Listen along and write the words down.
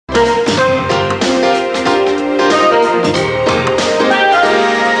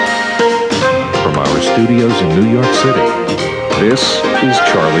This is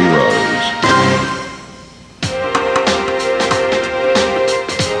Charlie Rose.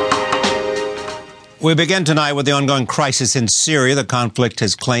 We begin tonight with the ongoing crisis in Syria. The conflict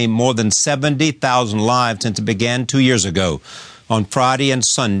has claimed more than 70,000 lives since it began 2 years ago. On Friday and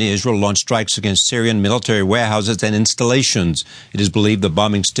Sunday, Israel launched strikes against Syrian military warehouses and installations. It is believed the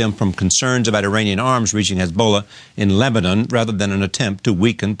bombing stemmed from concerns about Iranian arms reaching Hezbollah in Lebanon rather than an attempt to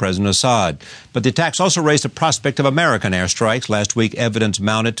weaken President Assad. But the attacks also raised the prospect of American airstrikes. Last week, evidence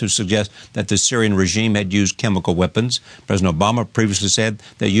mounted to suggest that the Syrian regime had used chemical weapons. President Obama previously said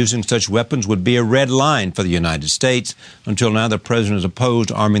that using such weapons would be a red line for the United States. Until now, the president has opposed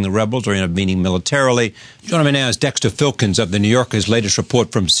arming the rebels or intervening militarily. Joining me now is Dexter Filkins of the New Yorker. His latest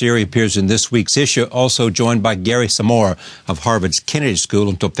report from Syria appears in this week's issue. Also joined by Gary Samore of Harvard's Kennedy School.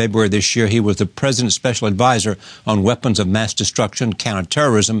 Until February this year, he was the president's special advisor on weapons of mass destruction,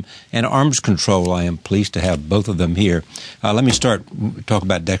 counterterrorism, and arms control. I am pleased to have both of them here. Let me talk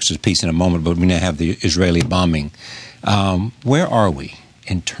about Dexter's piece in a moment, but we now have the Israeli bombing. Where are we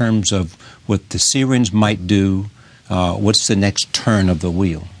in terms of what the Syrians might do? What's the next turn of the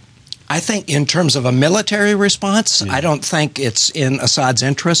wheel? I think in terms of a military response, I don't think it's in Assad's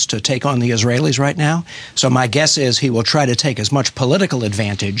interest to take on the Israelis right now. So my guess is he will try to take as much political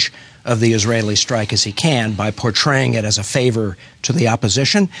advantage of the Israeli strike as he can by portraying it as a favor to the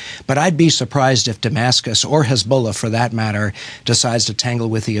opposition. But I'd be surprised if Damascus, or Hezbollah for that matter, decides to tangle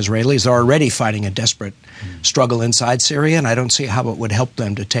with the Israelis. They're already fighting a desperate struggle inside Syria, and I don't see how it would help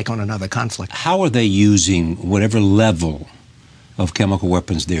them to take on another conflict. How are they using whatever level of chemical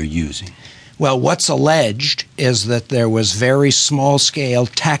weapons they're using? Well, what's alleged is that there was very small-scale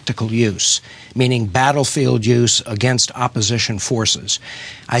tactical use, meaning battlefield use against opposition forces.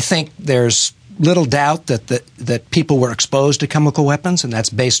 I think there's little doubt that people were exposed to chemical weapons, and that's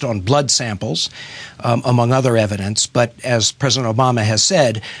based on blood samples, among other evidence. But as President Obama has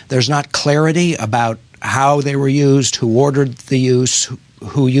said, there's not clarity about how they were used, who ordered the use,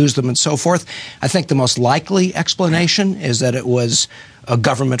 who used them, and so forth. I think the most likely explanation is that it was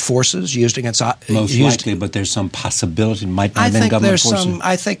government forces used against... Most likely, but there's some possibility it might not have been government forces?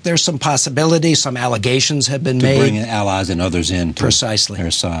 I think there's some possibility. Some allegations have been made. To bring in allies and others in to Precisely.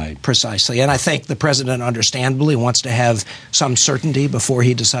 Their side. Precisely. And I think the president understandably wants to have some certainty before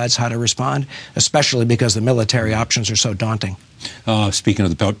he decides how to respond, especially because the military options are so daunting. Speaking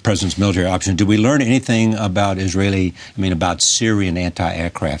of the president's military options, did we learn anything about about Syrian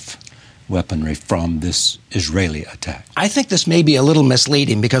anti-aircraft weaponry from this Israeli attack? I think this may be a little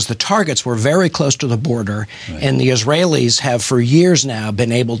misleading because the targets were very close to the border, right, and the Israelis have for years now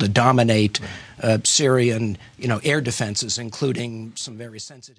been able to dominate Syrian air defenses, including some very sensitive